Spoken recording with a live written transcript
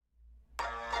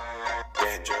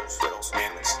banjo, fiddle,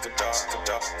 mandolins, guitar,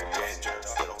 banjo,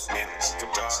 fiddle, mandolins,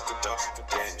 guitar,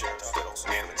 banjo, fiddle,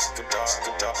 mandolins, guitar,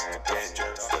 banjo,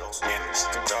 fiddle, mandolins,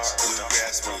 guitar,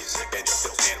 bluegrass music, banjo,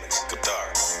 fiddle, mandolins,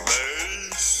 guitar,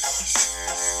 bass,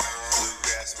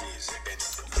 bluegrass music, banjo,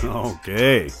 fiddle.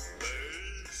 Okay.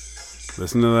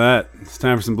 Listen to that. It's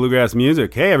time for some bluegrass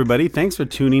music. Hey, everybody. Thanks for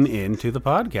tuning in to the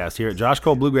podcast here at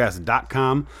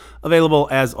joshcolebluegrass.com. Available,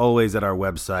 as always, at our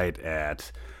website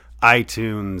at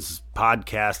iTunes,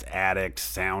 Podcast Addict,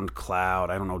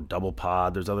 SoundCloud, I don't know, Double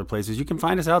Pod. There's other places. You can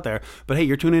find us out there. But hey,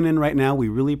 you're tuning in right now. We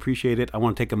really appreciate it. I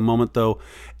want to take a moment, though,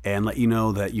 and let you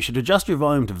know that you should adjust your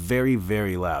volume to very,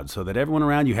 very loud so that everyone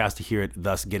around you has to hear it,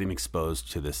 thus getting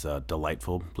exposed to this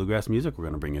delightful bluegrass music we're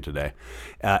going to bring you today.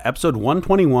 Episode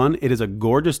 121. It is a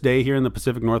gorgeous day here in the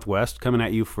Pacific Northwest, coming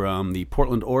at you from the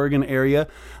Portland, Oregon area,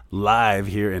 live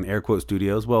here in Air Quote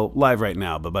Studios. Well, live right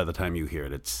now, but by the time you hear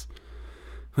it, it's...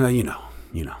 Well, you know.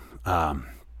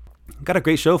 Got a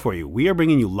great show for you. We are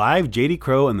bringing you live JD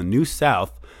Crowe and the New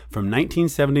South from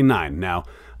 1979. Now,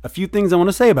 a few things I want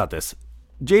to say about this.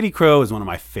 JD Crowe is one of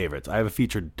my favorites. I have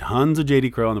featured tons of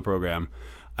JD Crowe on the program.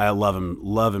 I love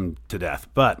him to death.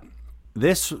 But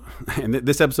this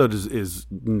episode is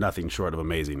nothing short of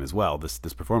amazing as well, this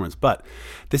performance. But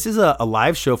this is a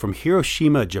live show from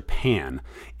Hiroshima, Japan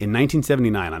in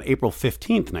 1979, on April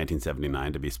 15th,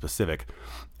 1979 to be specific.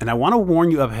 And I want to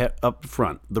warn you up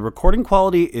front, the recording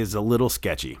quality is a little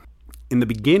sketchy. In the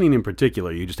beginning in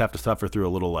particular, you just have to suffer through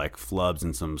a little like flubs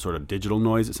and some sort of digital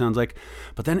noise, it sounds like.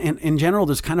 But then in general,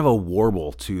 there's kind of a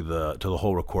warble to the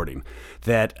whole recording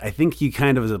that I think you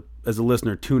kind of as a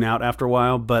listener tune out after a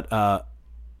while. But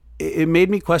it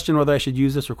made me question whether I should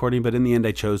use this recording. But in the end,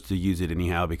 I chose to use it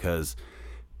anyhow because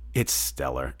it's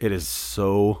stellar. It is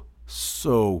so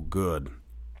good.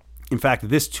 In fact,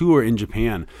 this tour in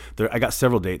Japan, I got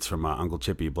several dates from Uncle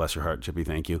Chippy. Bless your heart, Chippy.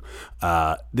 Thank you.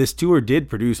 This tour did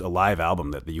produce a live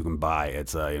album that you can buy.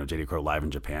 It's JD Crowe Live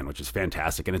in Japan, which is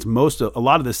fantastic, and it's a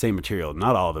lot of the same material,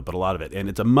 not all of it, but a lot of it, and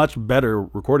it's a much better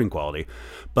recording quality.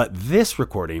 But this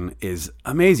recording is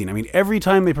amazing. I mean, every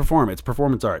time they perform, it's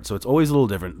performance art, so it's always a little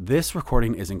different. This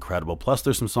recording is incredible. Plus,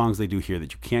 there's some songs they do here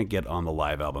that you can't get on the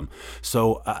live album.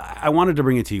 So I wanted to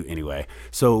bring it to you anyway.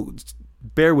 So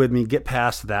bear with me, get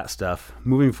past that stuff.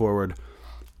 Moving forward,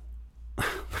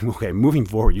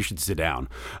 you should sit down.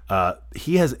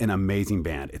 He has an amazing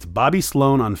band. It's Bobby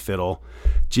Sloan on fiddle,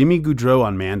 Jimmy Goudreau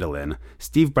on mandolin,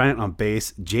 Steve Bryant on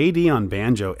bass, JD on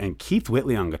banjo, and Keith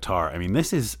Whitley on guitar. I mean,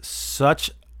 this is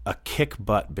such a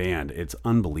kick-butt band. It's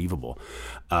unbelievable.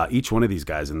 Each one of these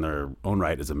guys in their own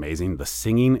right is amazing. The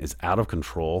singing is out of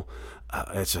control.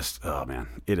 It's just, oh man,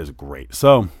 it is great.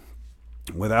 So,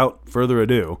 without further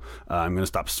ado, I'm going to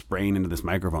stop spraying into this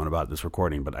microphone about this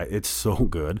recording, but it's so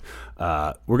good.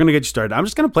 We're going to get you started. I'm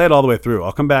just going to play it all the way through.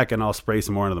 I'll come back and I'll spray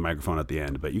some more into the microphone at the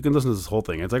end, but you can listen to this whole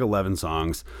thing. It's like 11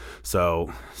 songs.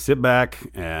 So sit back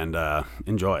and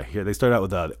enjoy. Here, they start out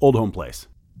with Old Home Place.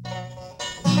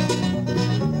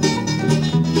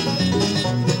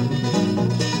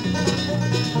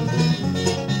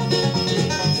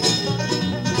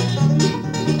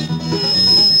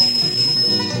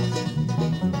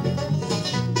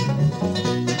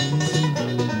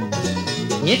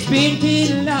 It's been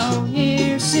too long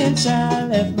years since I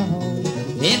left my home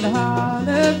in the heart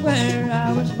of where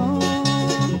I was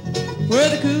born, where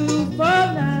the cool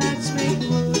fall nights make the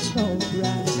wood smoke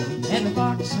rise and the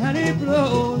fox hunter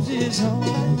blows his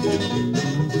horn.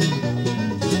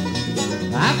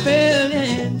 I fell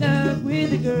in love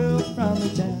with a girl from the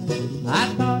town. I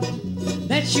thought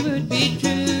that she would be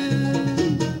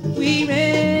true. We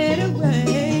ran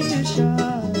away to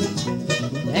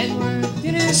Charlottesville and worked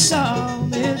in a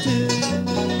sawmill too.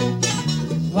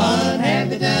 What have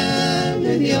they done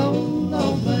to the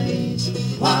old place?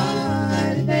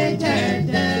 Why did they tear it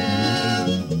down?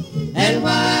 And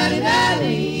why did I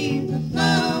leave the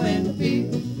plow in the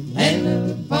field and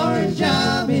look for a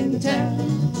job in the town?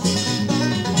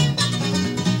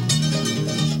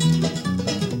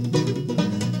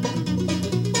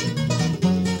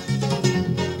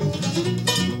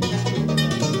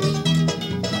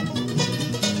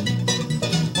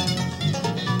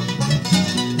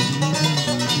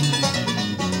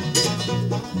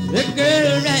 The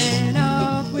girl ran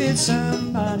off with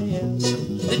somebody else.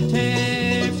 The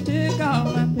tariffs took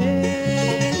all my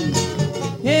pay.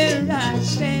 Here I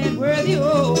stand where the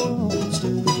old home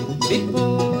stood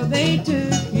before they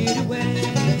took it away.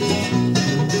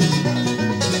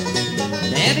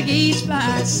 Now the geese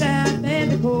fly south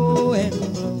and the cold wind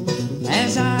blow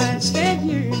as I stand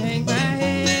here and hang my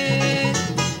head.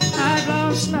 I've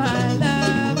lost my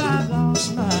love, I've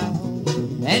lost my home,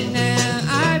 and now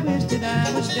I wish that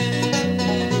I was dead.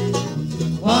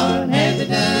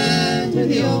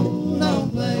 the old lone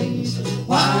place.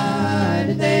 Why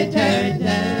did they tear it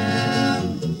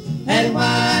down? And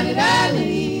why did I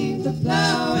leave the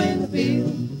plow in the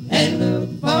field and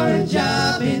look for a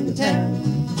job in the town?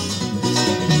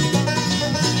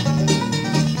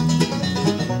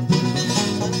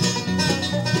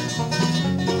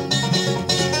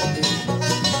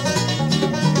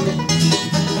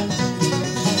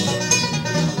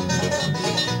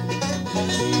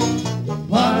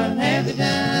 What have they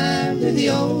done to the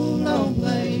old lone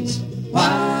place?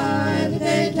 Why did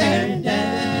they tear it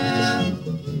down?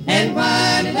 And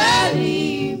why did I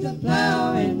leave the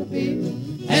plow in the field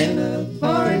and look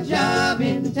for a job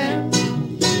in the town?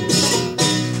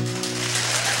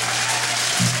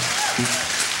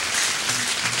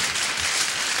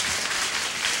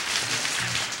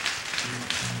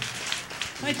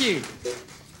 Thank you.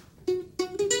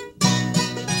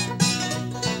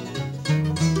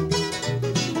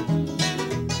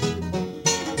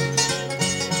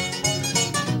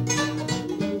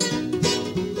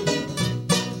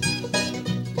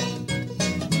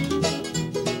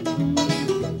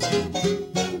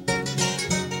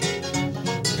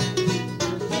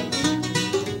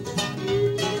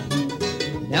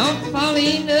 Don't fall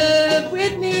in love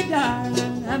with me,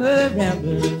 darling, I'm a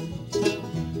rambler.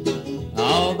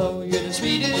 Although you're the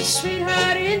sweetest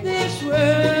sweetheart in this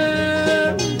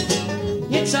world,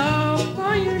 it's all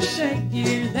for your sake,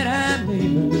 dear, that I'm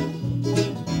leaving.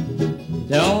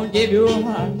 Don't give your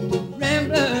heart to a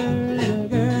rambler, little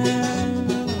girl.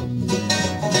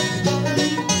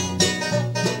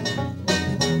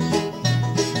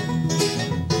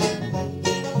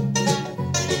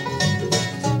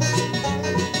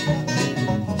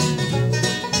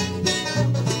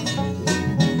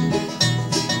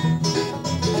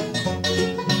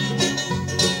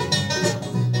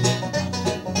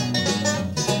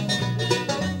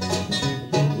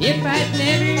 If I'd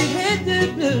never had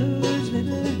the blues,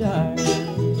 little darling,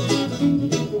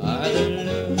 or the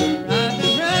lure of the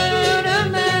road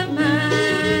on my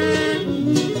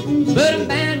mind, but I'm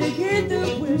bound to hear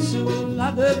the whistle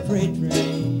of the freight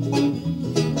train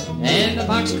and the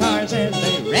boxcars as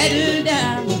they rattle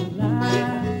down the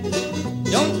line.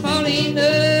 Don't fall in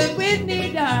love with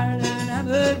me, darling, I'm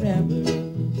a rambler.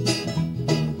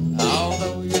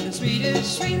 Although you're the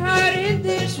sweetest sweetheart in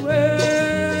this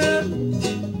world,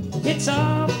 it's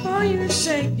all for your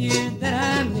sake, dear, that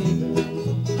I'm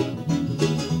leaving.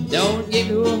 Don't give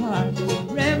your heart to a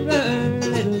rambler,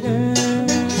 little girl.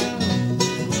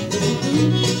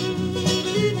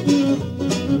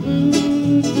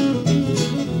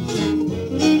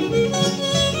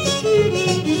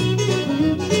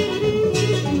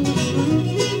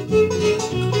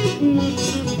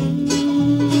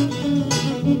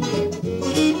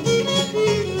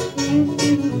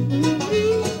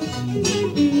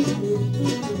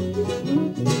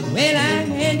 Well, I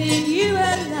handed you a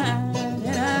line,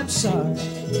 and I'm sorry.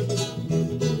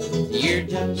 You're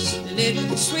just a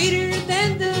little sweeter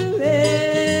than the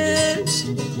rest.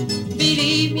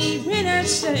 Believe me when I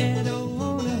say I don't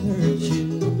wanna hurt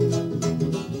you,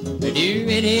 or do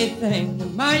anything to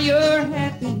mar your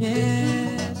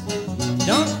happiness.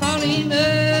 Don't fall in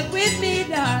love with me,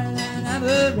 darling, I'm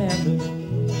a rambler.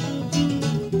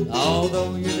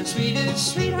 Although you're the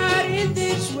sweetest sweetheart in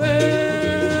this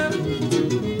world,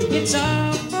 it's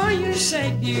all for your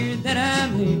sake, dear, that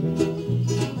I'm leaving.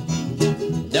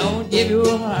 Don't give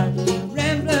your heart to a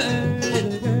rambler,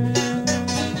 little girl.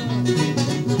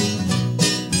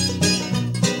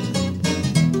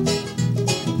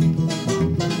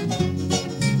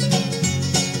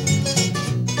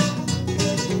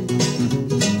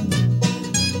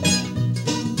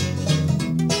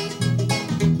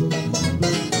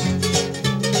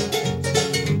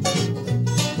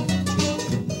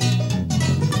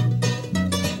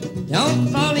 Don't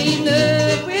fall in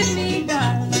love with me,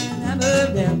 darling, I'm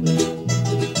a rambler.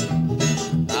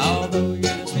 Although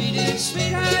you're the sweetest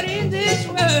sweetheart in this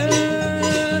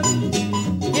world,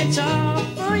 it's all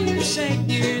for your sake,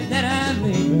 dear, that I'm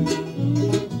leaving.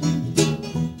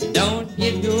 Don't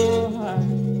give your heart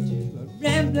to a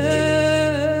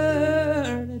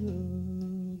rambler,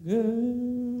 little girl.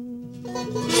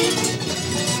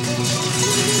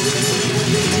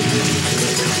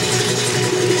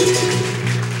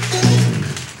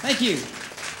 Thank you.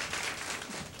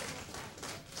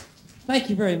 Thank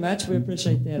you very much. We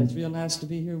appreciate that. It's real nice to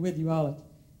be here with you all at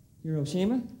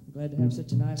Hiroshima. I'm glad to have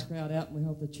such a nice crowd out, and we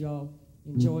hope that you all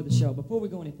enjoy the show. Before we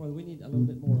go any further, we need a little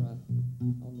bit more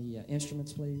on the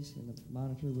instruments, please, and the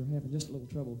monitor. We're having just a little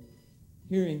trouble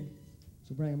hearing,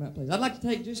 so bring them out, please. I'd like to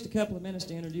take just a couple of minutes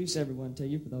to introduce everyone to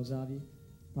you, for those of you,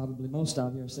 probably most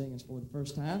of you are seeing us for the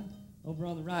first time. over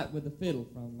on the right with the fiddle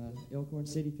from Elkhorn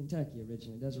City, Kentucky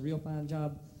originally. Does a real fine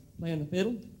job playing the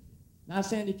fiddle.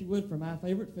 Nice hand, if you would, for my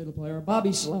favorite fiddle player,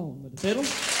 Bobby Sloan with the fiddle.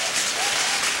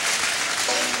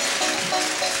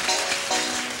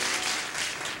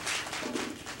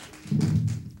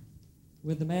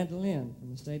 With the mandolin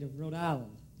from the state of Rhode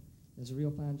Island. Does a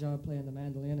real fine job playing the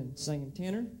mandolin and singing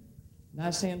tenor.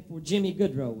 Nice hand for Jimmy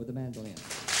Goodrow with the mandolin.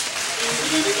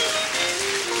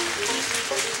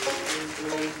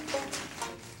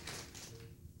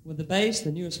 With the bass,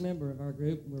 the newest member of our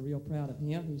group, we're real proud of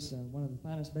him. He's one of the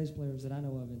finest bass players that I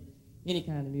know of in any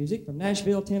kind of music. From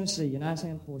Nashville, Tennessee, a nice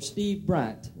hand for Steve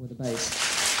Bryant with the bass.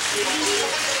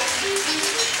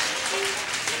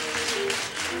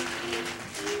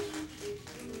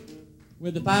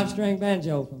 With the 5-string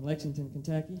banjo from Lexington,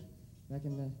 Kentucky. Back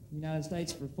in the United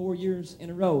States for 4 years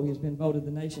in a row, he has been voted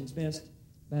the nation's best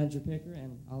banjo picker,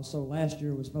 and also last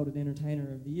year was voted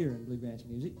Entertainer of the Year in bluegrass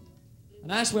music. A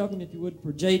nice welcome, if you would,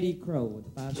 for JD Crowe with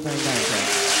the 5-string banjo.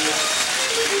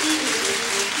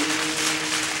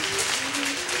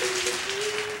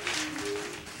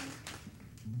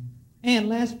 And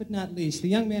last but not least, the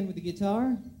young man with the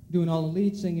guitar, doing all the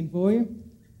lead singing for you,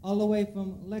 all the way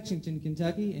from Lexington,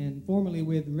 Kentucky, and formerly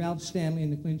with Ralph Stanley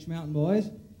and the Clinch Mountain Boys.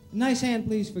 A nice hand,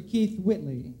 please, for Keith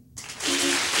Whitley.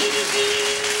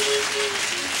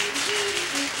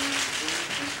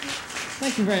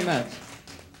 Thank you very much.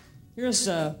 Here's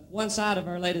one side of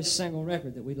our latest single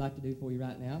record that we'd like to do for you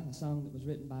right now, a song that was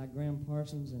written by Graham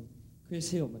Parsons and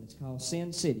Chris Hillman. It's called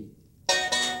Sin City.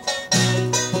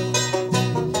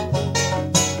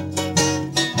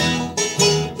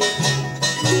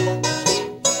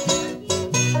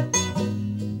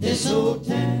 This old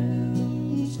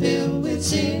town's filled with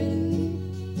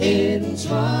sin, it'll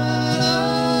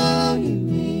swallow you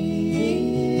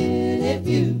in if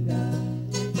you've got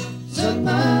some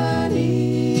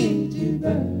money to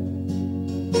burn.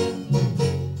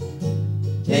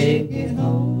 Take it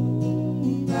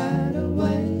home right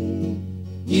away,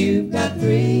 you've got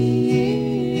 3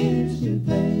 years to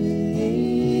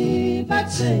pay, but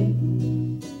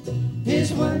Satan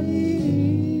is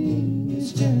waiting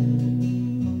his turn.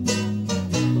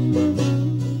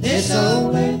 This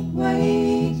old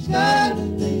earthquake's gonna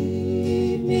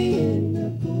leave me in the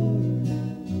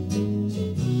poorhouse.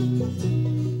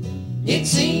 It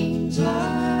seems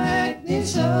like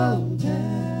this old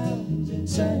town's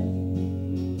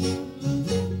insane.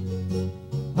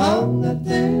 On the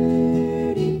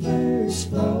 31st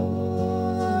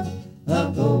floor,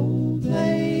 a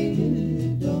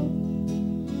gold-plated door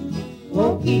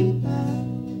won't keep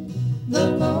out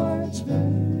the Lord's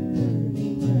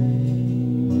burning rain.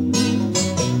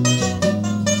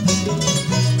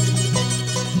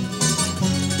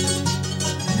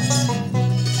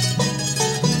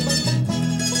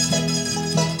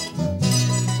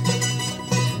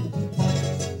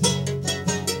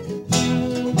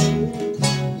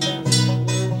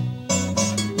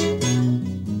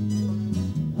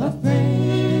 A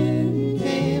friend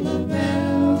came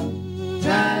around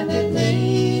trying to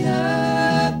clean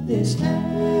up this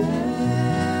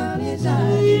town. His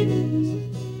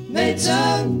ideas made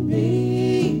some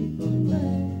people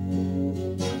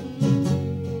mad.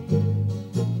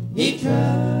 He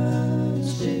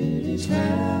trusted his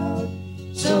crowd,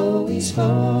 so he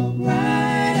spoke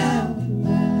right out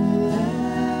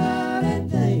loud,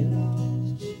 and they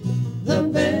lost the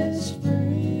best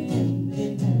friend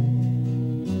they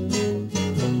had.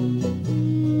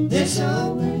 This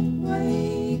old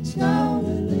earthquake's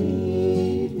gonna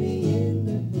leave me in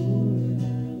the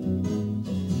poorhouse.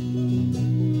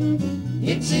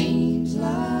 It seems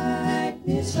like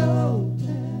this old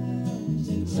town's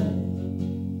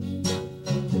insane.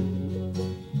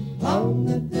 On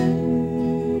the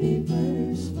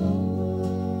 31st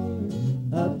floor,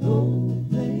 a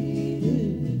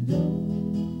gold-plated door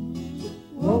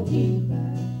won't keep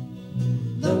out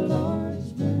the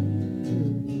Lord's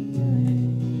burning rain.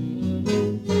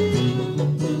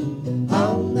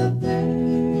 On the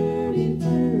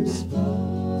 31st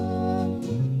floor,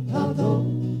 a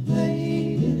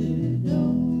gold-plated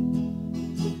door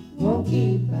won't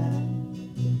keep out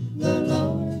the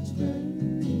Lord's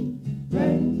burning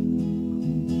rain.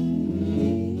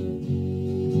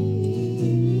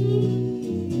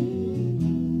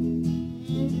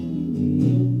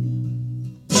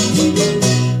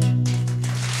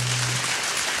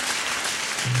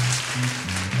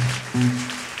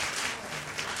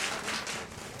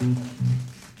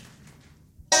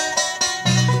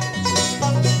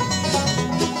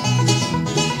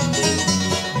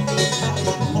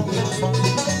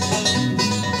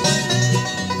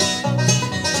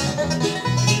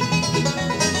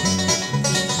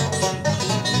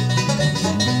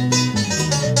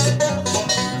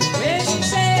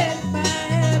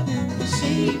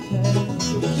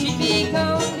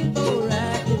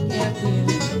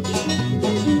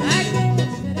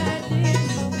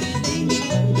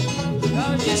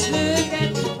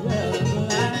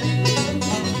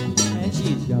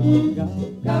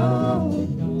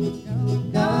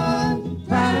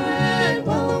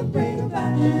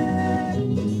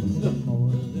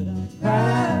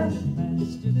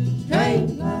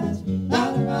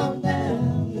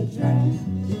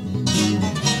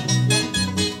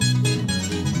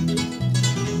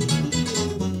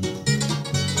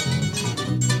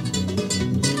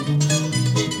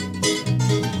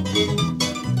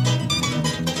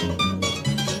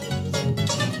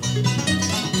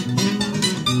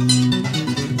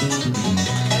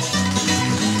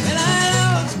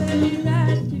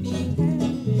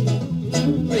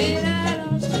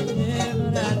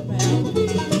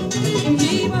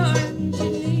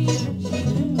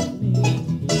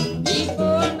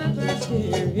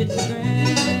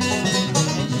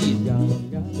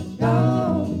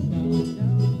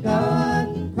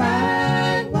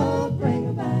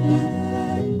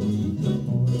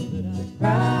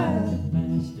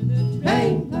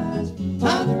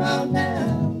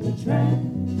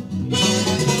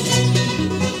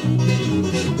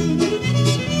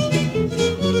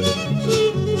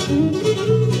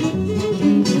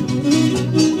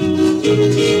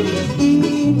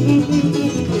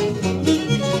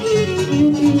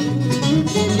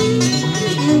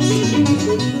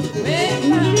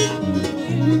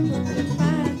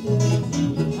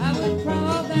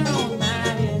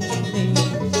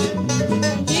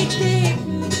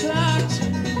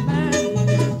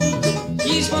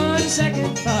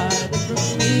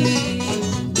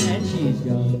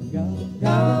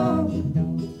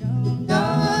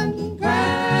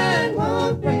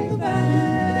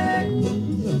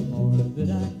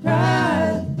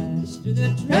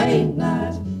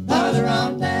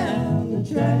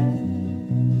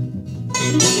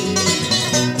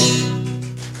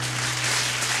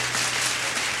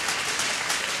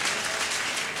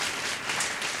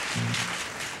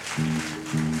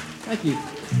 Thank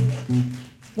you.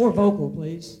 More vocal,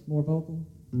 please. More vocal.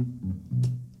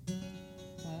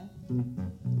 Huh?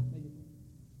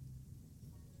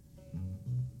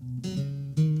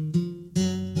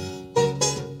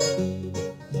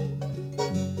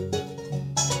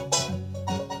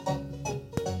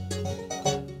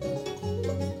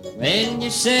 When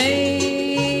you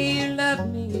say you love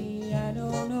me, I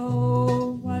don't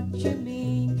know what you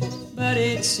mean, but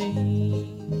it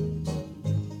seems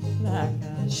like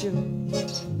I should.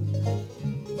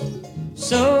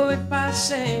 So if I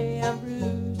say I'm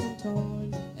bruised and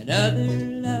torn and other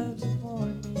loves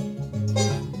upon me,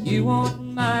 you won't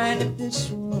mind if this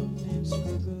one is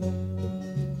for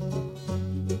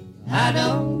good. I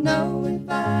don't know if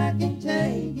I can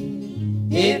take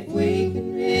it, if we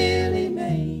can really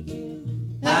make it.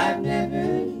 I've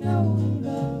never known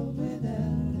love without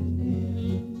an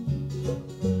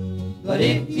end. But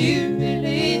if you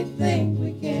really think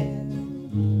we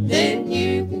can, then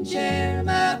you can share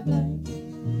my blanket,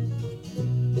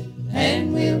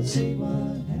 and we'll see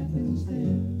what happens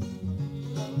then.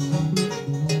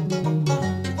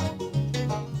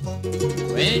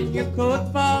 When your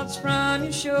coat falls from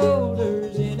your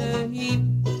shoulders in a heap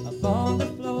upon the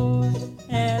floor,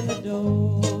 and the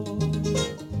door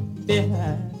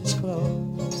behind is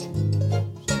closed,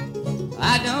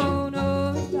 I don't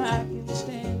know if I can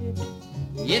stand it.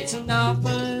 It's an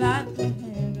awful lot to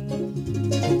handle,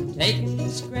 taking the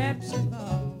scraps of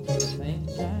all the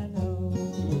things I know.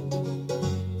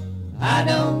 I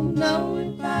don't know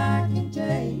if I can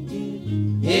take it,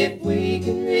 if we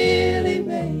can really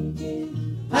make it.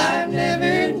 I've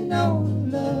never known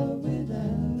love without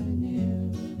an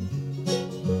end.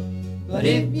 But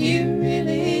if you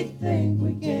really think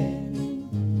we can,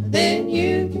 then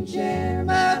you can share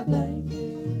my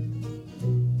blanket,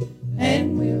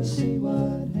 and we'll see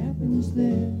what happens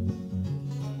then.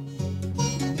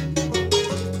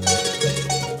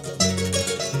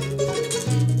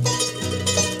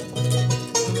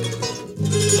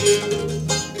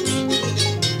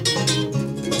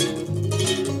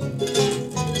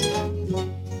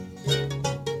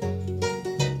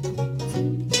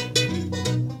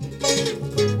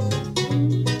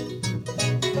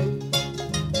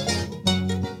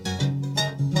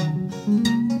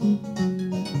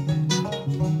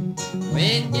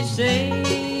 When you say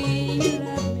you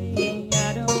love me,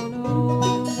 I don't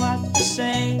know what to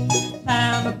say.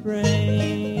 I'm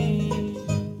afraid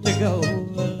to go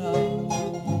alone,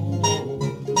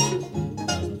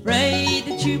 afraid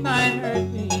that you might hurt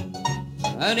me,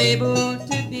 unable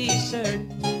to be certain,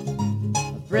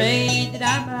 afraid that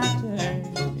I might turn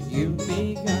and you'll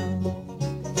be gone.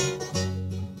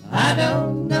 I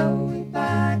don't know if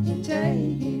I can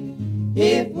take it,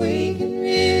 if we can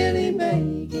really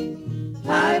make it.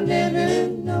 I've never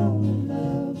known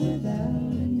love without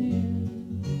an end.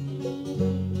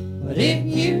 But if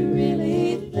you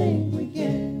really think we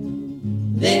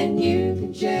can, then you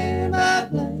can share my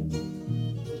blanket,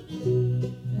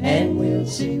 and we'll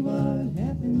see what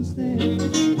happens then.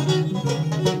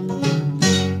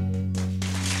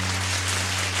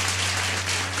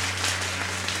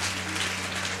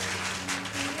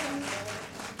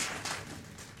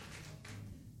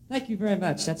 Thank you very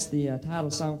much. That's the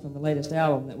title song from the latest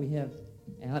album that we have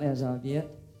out as of yet,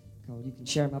 called You Can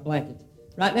Share My Blanket.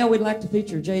 Right now we'd like to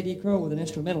feature JD Crowe with an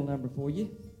instrumental number for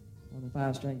you on the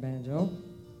 5-string banjo.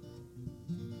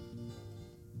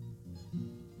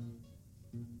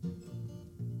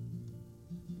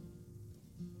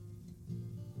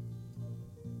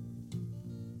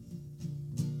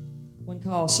 One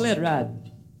called Sled Riding.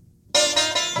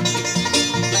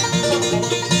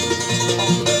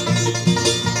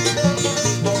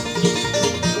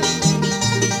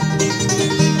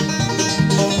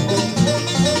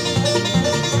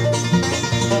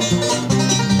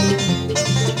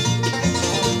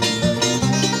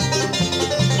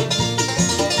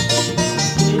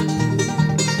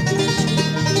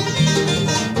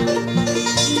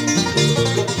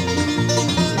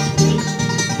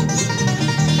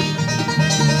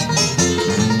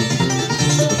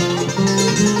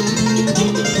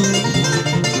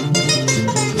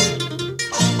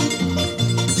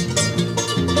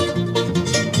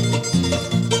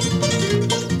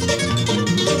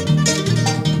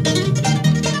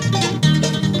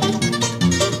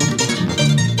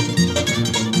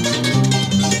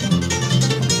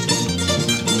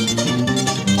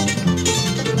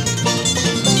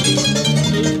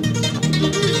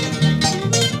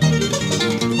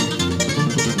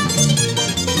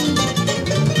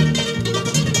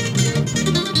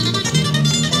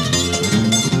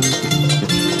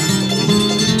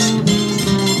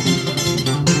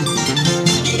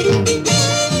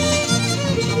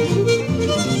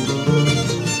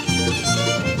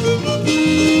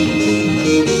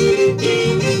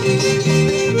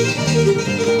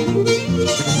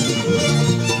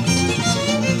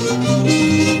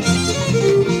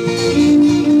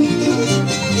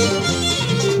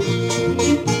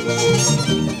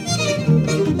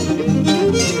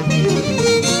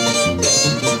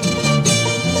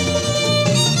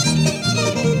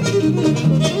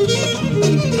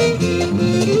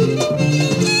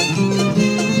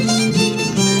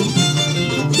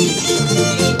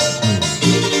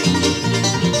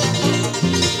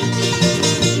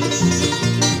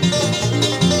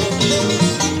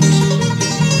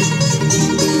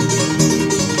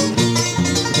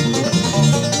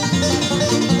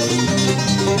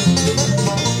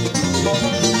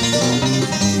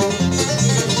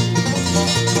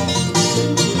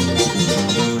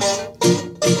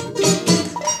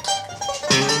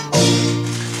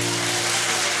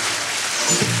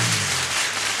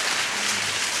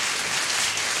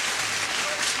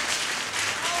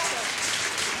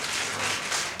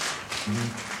 I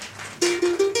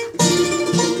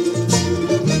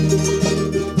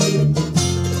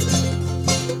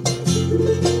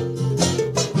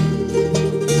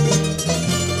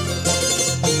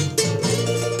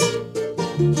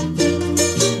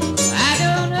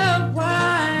don't know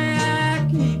why I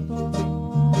keep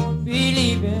on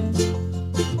believing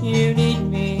you need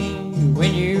me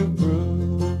when you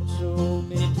prove so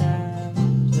many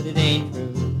times that it ain't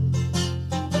true.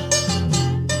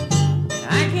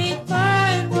 I can't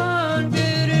find one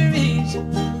good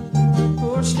reason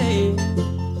for staying.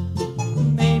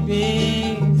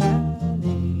 Maybe my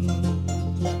name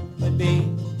would be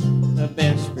the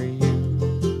best for you.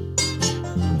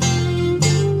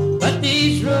 But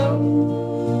these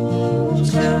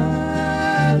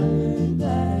rose-colored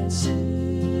glasses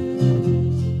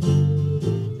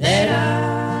that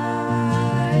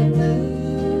I'm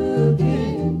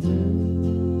looking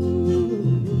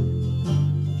through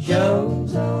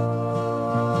shows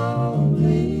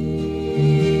only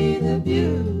the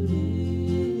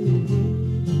beauty,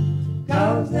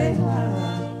 'cause they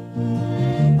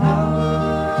hide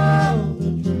all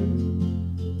the truth.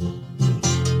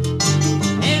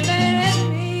 And they let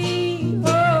me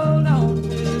hold on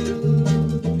to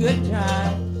the good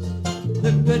times,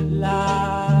 the good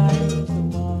lives, the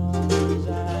ones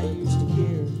I used to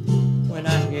hear when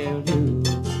I held you.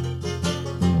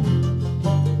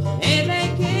 And they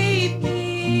keep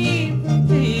me from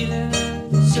feeling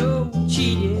so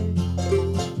cheated,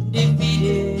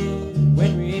 defeated,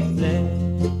 when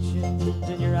reflections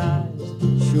in your eyes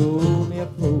show me a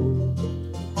fool.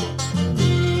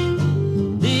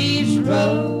 These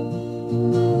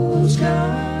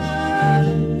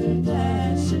rose-colored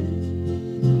glasses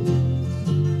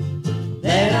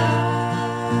that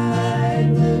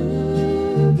I'm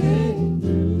looking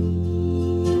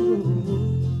through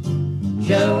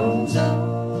shows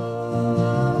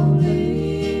only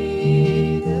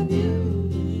the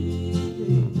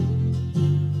beauty,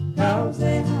 'cause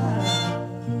they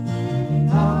hide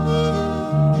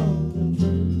all the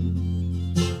truth.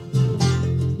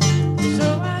 So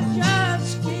I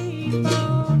just keep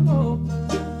on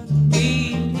hoping,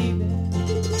 believing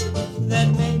that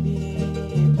maybe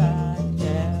if I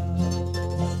count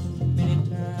many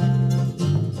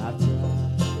times I've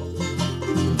tried,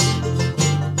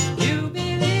 you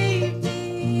believe me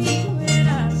when I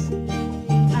say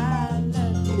I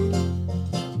love you,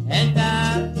 and I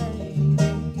lay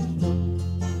these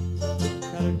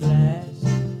rose-colored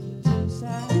glasses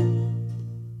aside.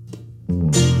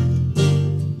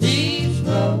 These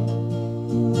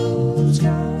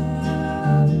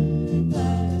rose-colored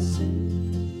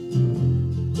glasses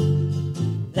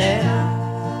that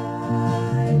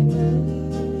I'm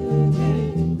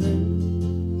looking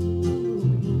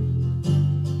through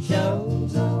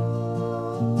shows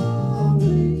only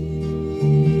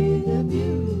the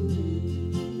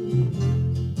beauty,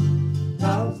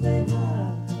 'cause they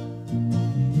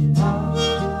hide all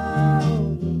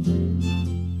the truth.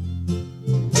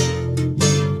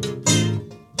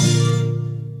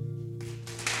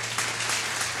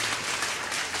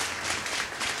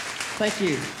 Thank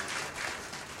you.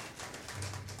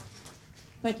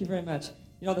 Thank you very much.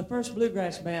 You know, the first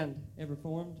bluegrass band ever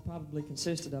formed probably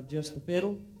consisted of just the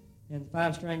fiddle and the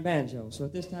five-string banjo. So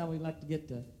at this time, we'd like to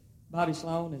get Bobby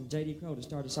Sloan and JD Crowe to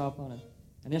start us off on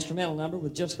an instrumental number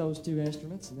with just those two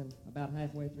instruments, and then about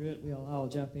halfway through it, we'll all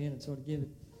jump in and sort of give it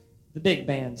the big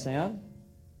band sound.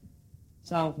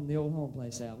 Song from the Old Home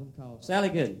Place album called Sally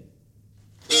Gooden.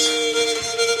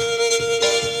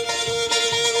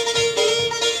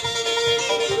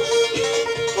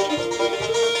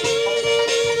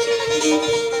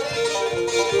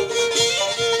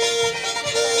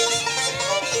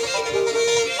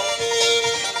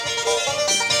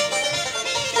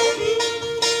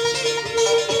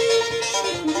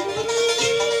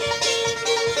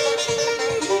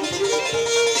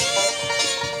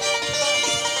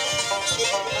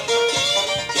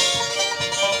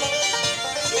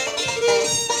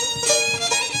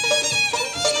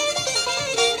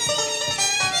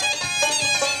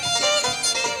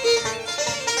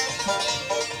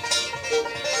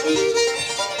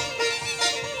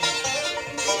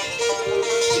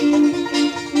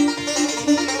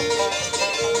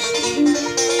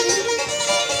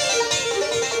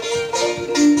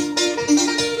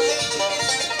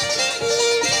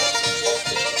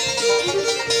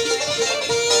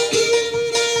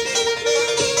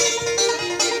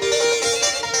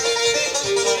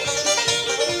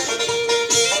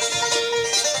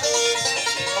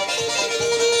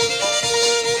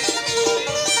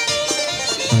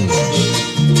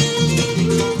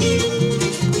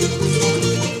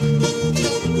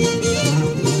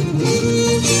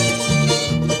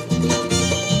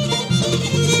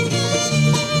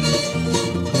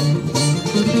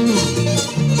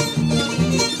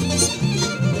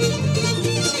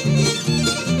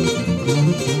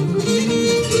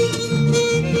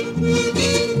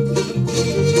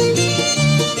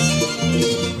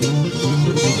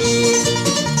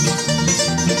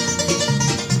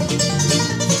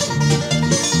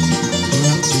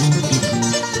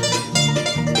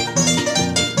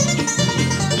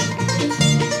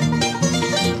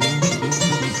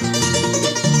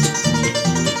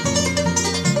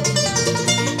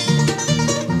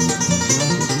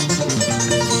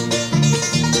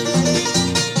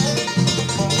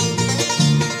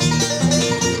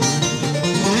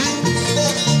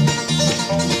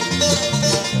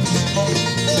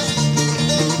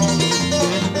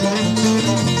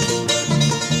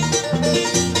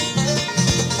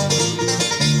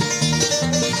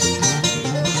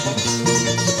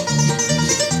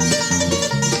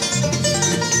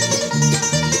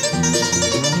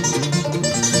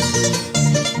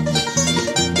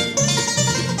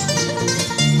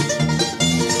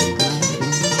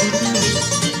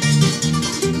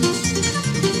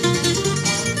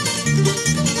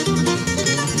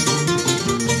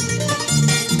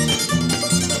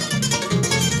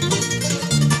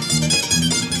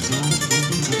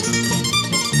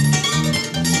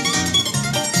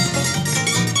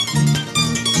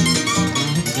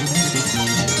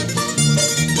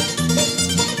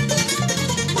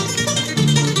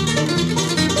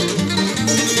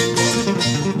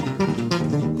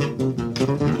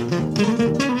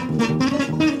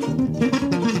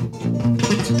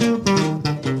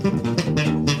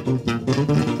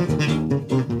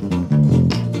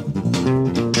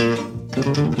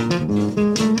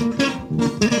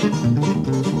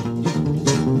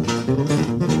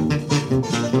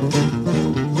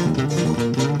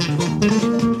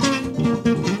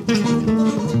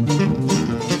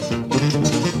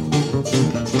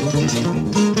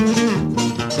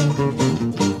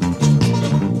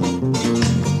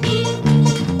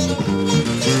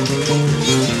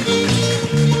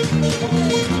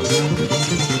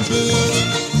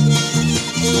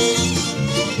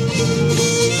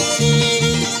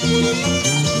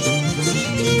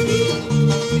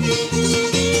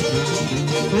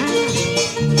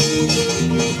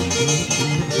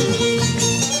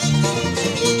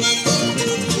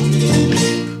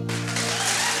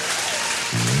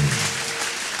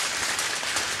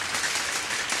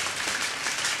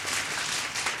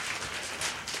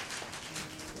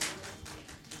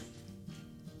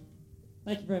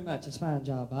 Thank you very much. It's a fine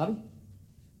job, Bobby.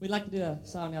 We'd like to do a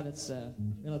song now that's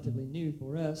relatively new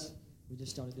for us. We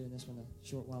just started doing this one a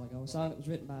short while ago. A song that was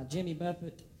written by Jimmy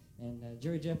Buffett and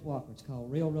Jerry Jeff Walker. It's called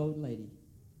Railroad Lady.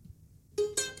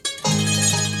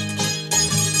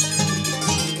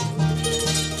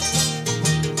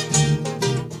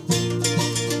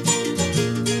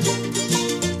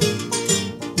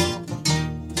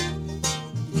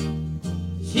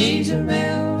 She's a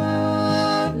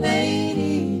railroad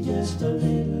lady, just a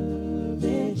little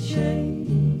bit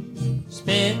shady,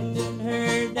 spending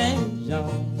her days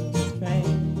on the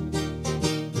train.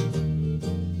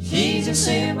 She's a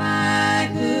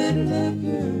semi-good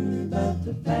looker, but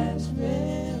the fast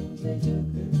rails, they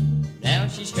took her. Now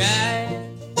she's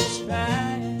trying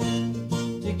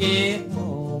to get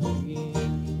home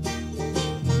again.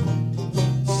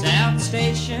 South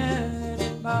Station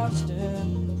in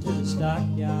Boston to the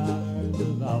stockyard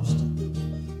of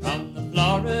Austin, from the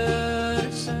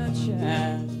Florida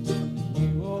sunshine to the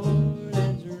New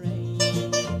Orleans rain.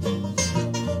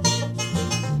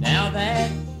 Now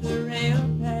that the rail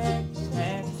packs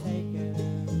have taken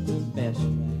the best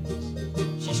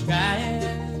tracks, she's trying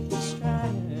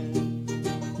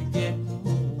to get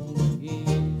home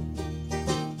again.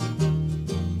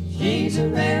 She's a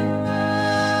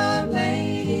railroad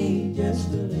lady, just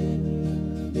a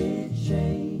little bit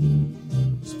shady,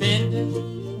 spending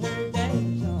her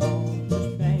days on the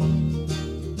train.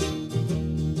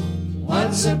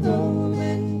 Once a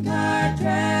Pullman car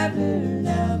traveler,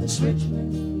 now the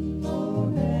switchman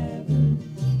won't have her.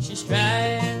 She's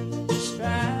trying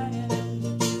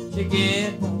to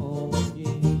get home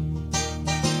again.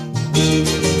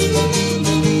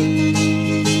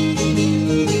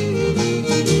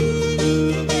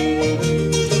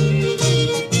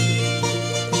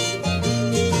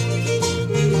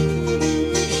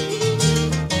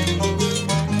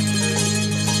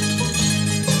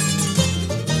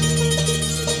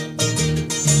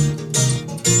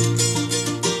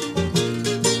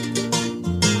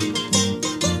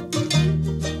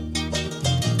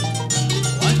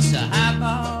 Once a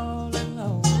highball and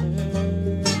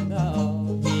loner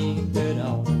thought he could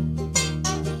own her.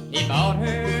 He bought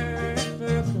her a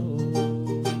fur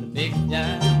coat, a big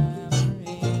diamond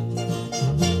ring,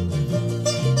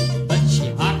 but she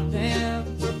hocked them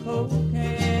for cold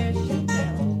cash and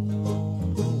down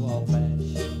on the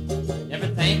Wabash, never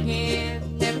thinking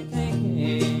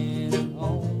of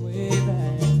home way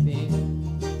back then.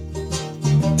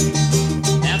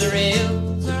 Now the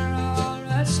rails are all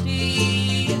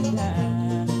rusty and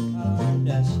down car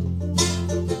dusty.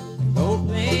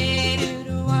 Gold-plated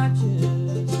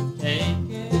watches have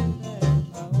taken their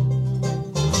toll.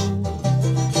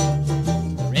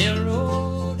 The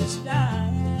railroad is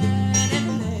dying and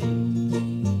the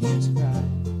lady's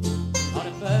crying on a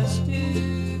bus to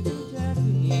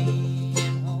Kentucky,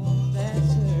 and home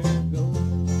that's her goal.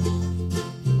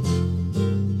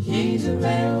 She's a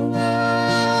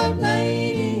railroad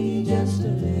lady, just a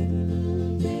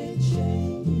little bit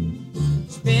shady,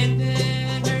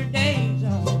 spending her days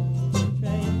on the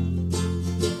train.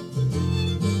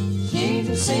 She's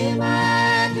a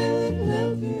semi-good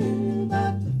looker,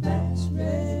 but the fast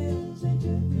rails, they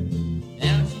took her.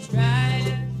 Now she's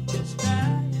trying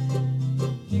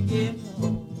to get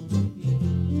home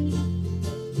again.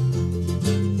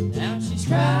 Now she's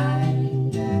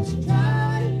trying to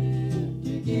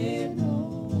get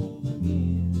home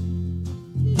again.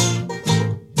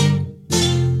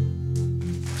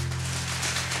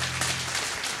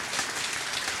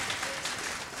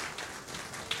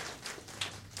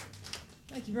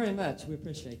 Thank you very much. We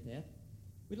appreciate that.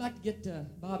 We'd like to get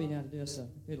Bobby now to do us a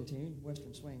fiddle tune,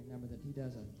 Western Swing number that he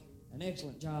does an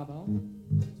excellent job on.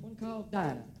 It's one called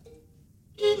Dinah.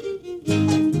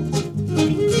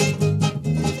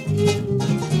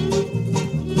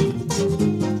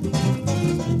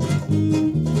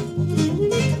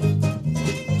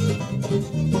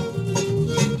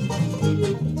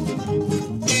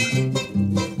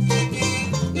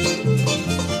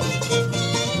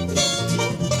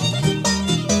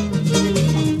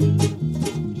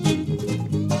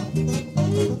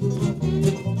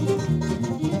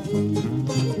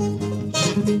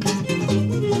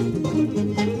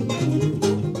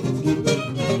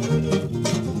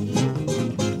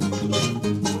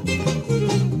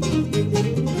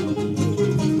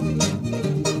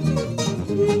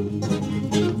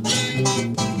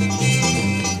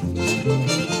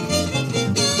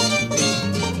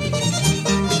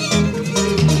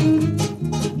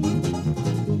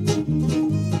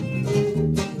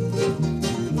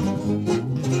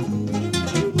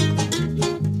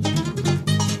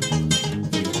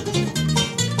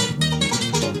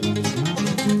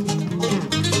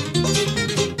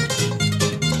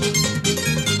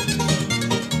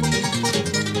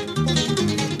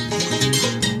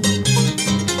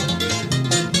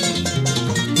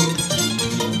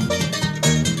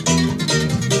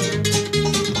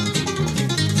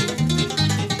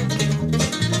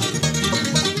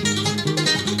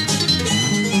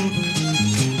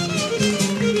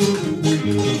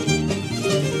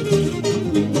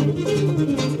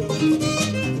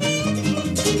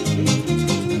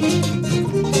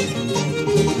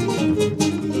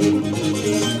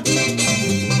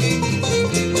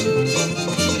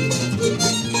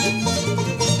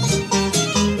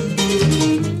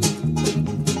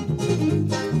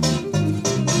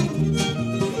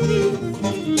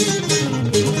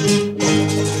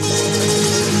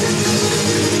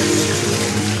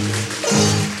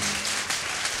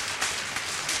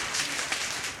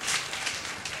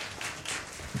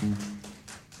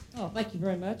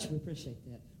 much. We appreciate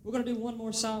that. We're going to do one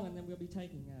more song, and then we'll be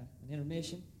taking an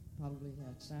intermission. Probably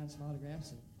sign some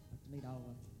autographs and like to meet all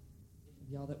of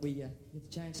y'all that we get the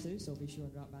chance to. So be sure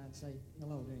and drop by and say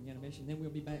hello during the intermission. Then we'll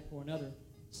be back for another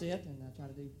set and try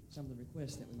to do some of the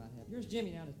requests that we might have. Here's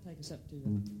Jimmy now to take us up to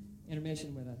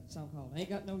intermission with a song called Ain't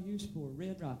Got No Use for a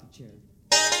Red Rocking Chair.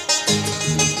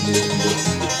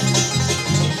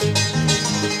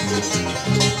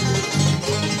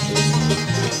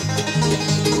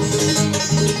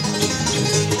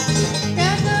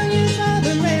 Got no use for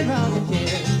the red rocking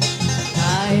chair.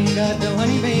 I ain't got no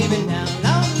honey baby now.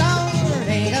 No, Lord,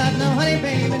 ain't got no honey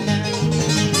baby now.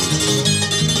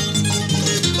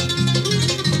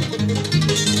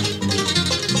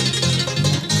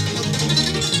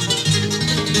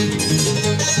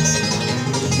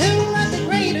 Who loves the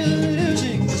cradle to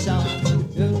sing the song?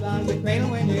 Who loves the cradle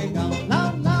when you're gone?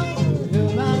 Lord, Lord, who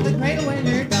loves the cradle when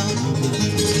you're gone?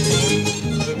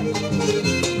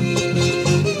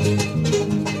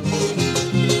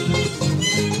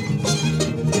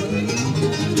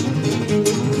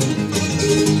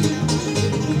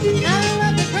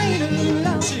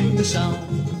 Song.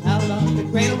 How long the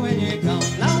cradle when you're gone?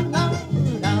 Long, long,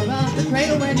 how long the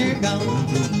cradle when you're gone?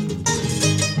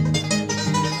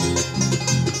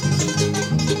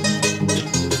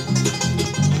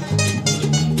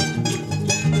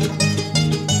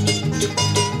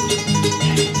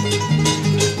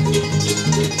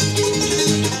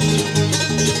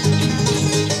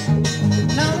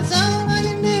 Now that's all I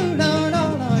can do, Lord,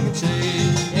 all I can say.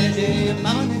 Tell it to your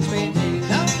mama next birthday.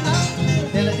 Lord,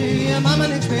 Lord, tell it to your mama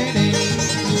next birthday.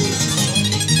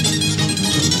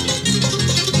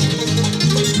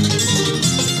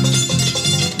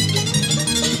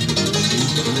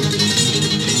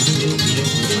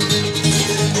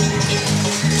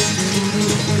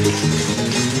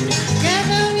 Got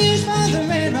no use for the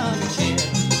red rocking chair.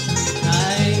 I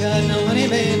ain't got no honey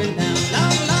baby now.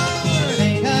 Lord, Lord,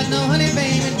 ain't got no honey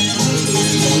baby now.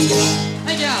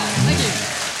 Thank y'all. Thank you.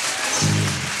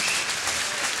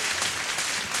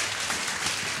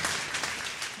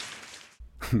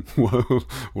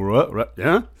 Whoa,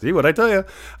 yeah, see what I tell you?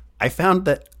 I found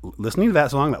that listening to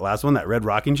that song, that last one, that red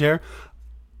rocking chair,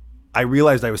 I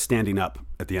realized I was standing up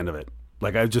at the end of it.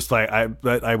 Like I was just like I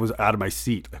was out of my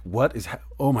seat. Like what is?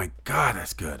 Oh my God,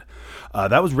 that's good.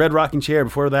 That was Red Rocking Chair.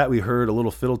 Before that, we heard a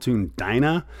little fiddle tune,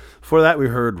 Dinah. Before that, we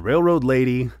heard Railroad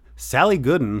Lady, Sally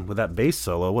Gooden with that bass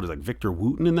solo. What is it, like Victor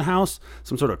Wooten in the house?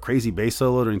 Some sort of crazy bass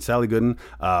solo during Sally Gooden.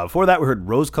 Before that, we heard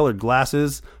Rose-Colored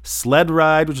Glasses, Sled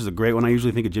Ride, which is a great one. I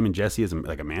usually think of Jim and Jesse as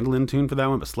like a mandolin tune for that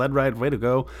one, but Sled Ride, way to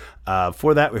go.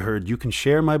 Before that, we heard You Can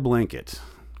Share My Blanket.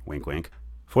 Wink, wink.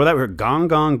 Before that, we heard Gone,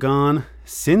 Gone, Gone,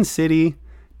 Sin City,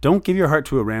 Don't Give Your Heart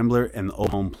to a Rambler, and The Old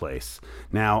Home Place.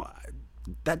 Now,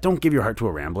 that Don't Give Your Heart to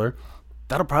a Rambler,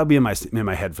 that'll probably be in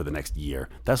my head for the next year.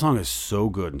 That song is so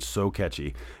good and so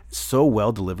catchy. So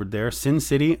well delivered there. Sin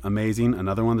City, amazing.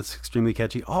 Another one that's extremely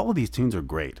catchy. All of these tunes are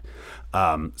great.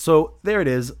 So there it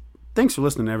is. Thanks for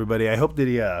listening, everybody. I hope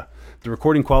that the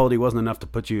recording quality wasn't enough to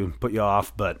put you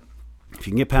off, but if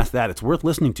you can get past that, it's worth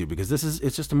listening to because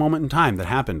it's just a moment in time that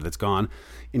happened that's gone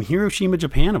in Hiroshima,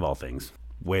 Japan, of all things.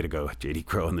 Way to go, JD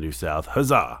Crowe in the New South.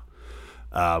 Huzzah!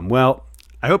 Well,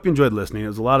 I hope you enjoyed listening. It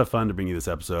was a lot of fun to bring you this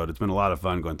episode. It's been a lot of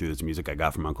fun going through this music I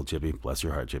got from Uncle Chippy. Bless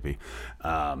your heart, Chippy.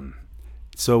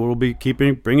 So we'll be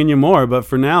bringing you more, but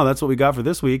for now, that's what we got for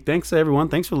this week. Thanks, everyone.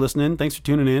 Thanks for listening. Thanks for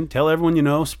tuning in. Tell everyone you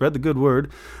know. Spread the good word.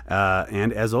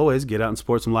 And as always, get out and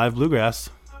support some live bluegrass.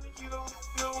 You don't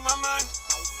know my mind.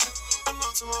 I'm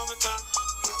lonesome all the time.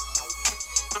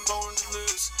 I'm born to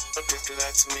lose, but picture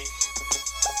that to me.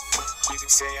 You can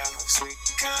say I'm sweet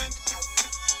and kind.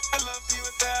 I love you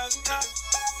 1,000 times.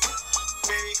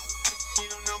 Baby, you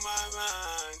don't know my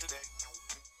mind today.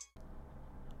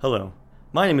 Hello,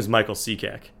 my name is Michael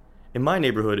Seakack, and my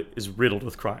neighborhood is riddled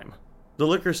with crime. The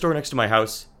liquor store next to my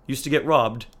house used to get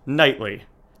robbed nightly.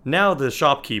 Now the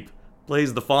shopkeep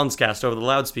plays the Fonzcast over the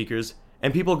loudspeakers,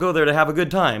 and people go there to have a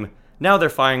good time. Now they're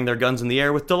firing their guns in the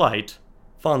air with delight.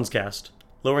 Fonzcast,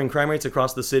 lowering crime rates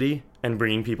across the city and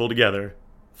bringing people together.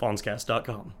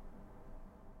 Fonzcast.com.